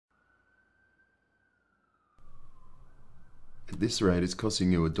At this rate, it's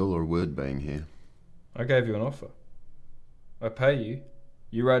costing you $1 a word being here. I gave you an offer. I pay you,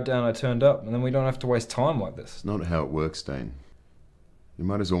 you write down I turned up, and then we don't have to waste time like this. It's not how it works, Dane. You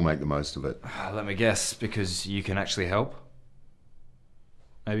might as well make the most of it. Let me guess, because you can actually help?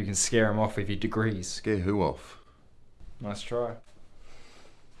 Maybe you can scare him off with your degrees. Scare who off? Nice try.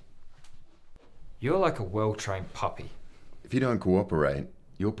 You're like a well-trained puppy. If you don't cooperate,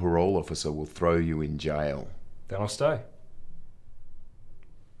 your parole officer will throw you in jail. Then I'll stay.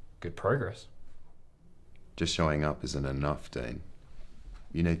 Good progress. Just showing up isn't enough, Dean.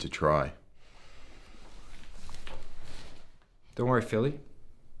 You need to try. Don't worry, Philly.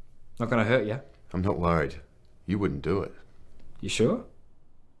 Not gonna hurt you. I'm not worried. You wouldn't do it. You sure?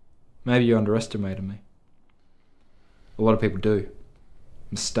 Maybe you underestimated me. A lot of people do.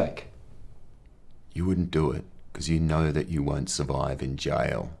 Mistake. You wouldn't do it because you know that you won't survive in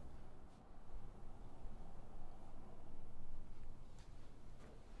jail.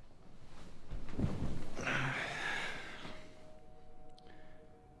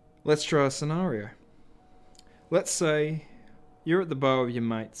 Let's try a scenario. Let's say you're at the bar with your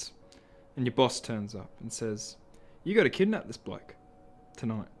mates and your boss turns up and says, "You got to kidnap this bloke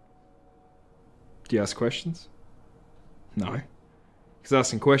tonight." Do you ask questions? No. Because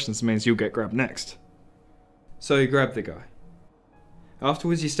asking questions means you'll get grabbed next. So you grab the guy.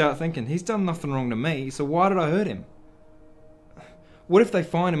 Afterwards you start thinking, he's done nothing wrong to me, so why did I hurt him? What if they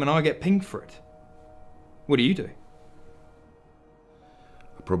find him and I get pinged for it? What do you do?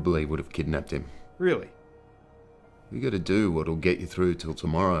 I probably would have kidnapped him. Really? You gotta do what'll get you through till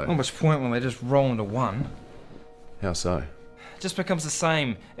tomorrow. Not much point when they just roll into one. How so? It just becomes the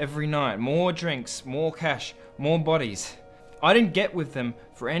same every night. More drinks, more cash, more bodies. I didn't get with them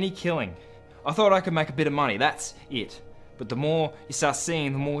for any killing. I thought I could make a bit of money, that's it. But the more you start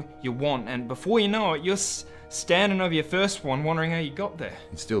seeing, the more you want, and before you know it, you're standing over your first one wondering how you got there.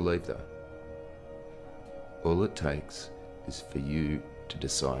 You'd still leave though. All it takes is for you to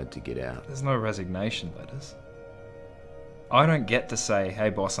decide to get out. There's no resignation letters. I don't get to say,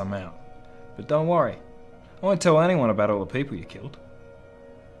 "Hey boss, I'm out." But don't worry, I won't tell anyone about all the people you killed.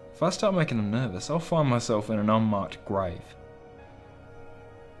 If I start making them nervous, I'll find myself in an unmarked grave.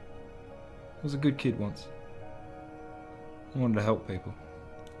 I was a good kid once. I wanted to help people.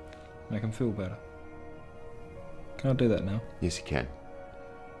 Make them feel better. Can I do that now? Yes, you can.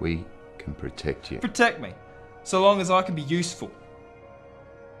 We can protect you. Protect me, so long as I can be useful.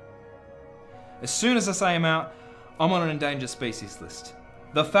 As soon as I say I'm out, I'm on an endangered species list.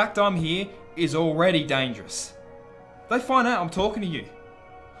 The fact I'm here is already dangerous. They find out I'm talking to you.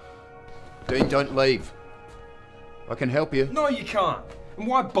 Dean, don't leave. I can help you. No, you can't. And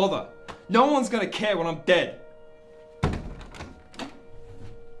why bother? No one's gonna care when I'm dead.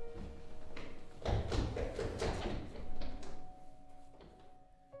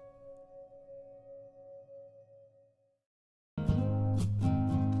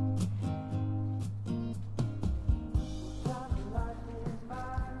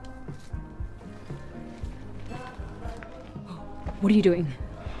 What are you doing?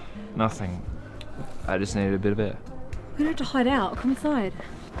 Nothing. I just needed a bit of air. We don't have to hide out. Come inside.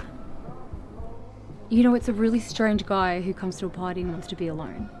 You know, it's a really strange guy who comes to a party and wants to be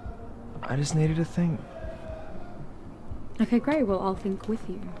alone. I just needed to think. Okay, great. Well, I'll think with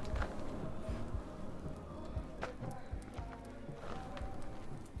you.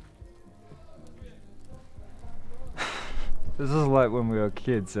 This is like when we were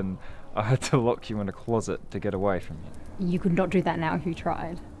kids and I had to lock you in a closet to get away from you. You could not do that now if you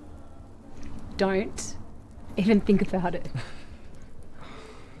tried. Don't even think about it.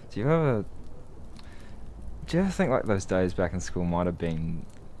 Do you ever think like those days back in school might have been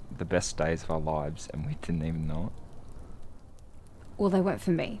the best days of our lives and we didn't even know it? Well, they weren't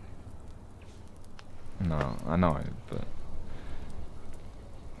for me. No, I know, but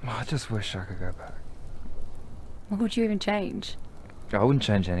I just wish I could go back. What would you even change? I wouldn't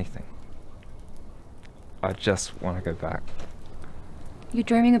change anything. I just want to go back. You're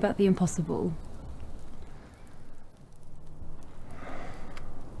dreaming about the impossible.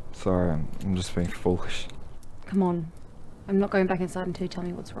 Sorry, I'm just being foolish. Come on. I'm not going back inside until you tell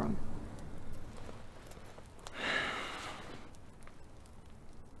me what's wrong.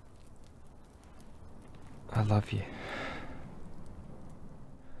 I love you.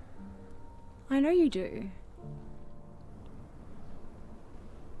 I know you do.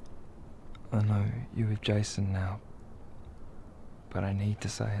 I know you're with Jason now, but I need to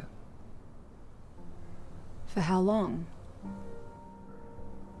say it. For how long?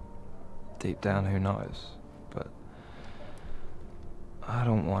 Deep down, who knows? But I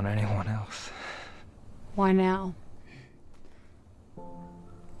don't want anyone else. Why now?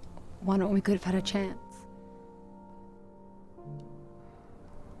 Why not? We could have had a chance.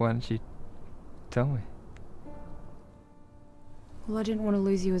 Why didn't you tell me? Well, I didn't want to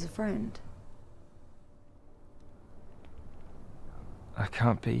lose you as a friend. I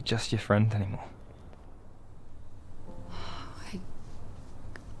can't be just your friend anymore.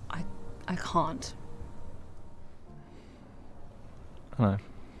 I can't. I know.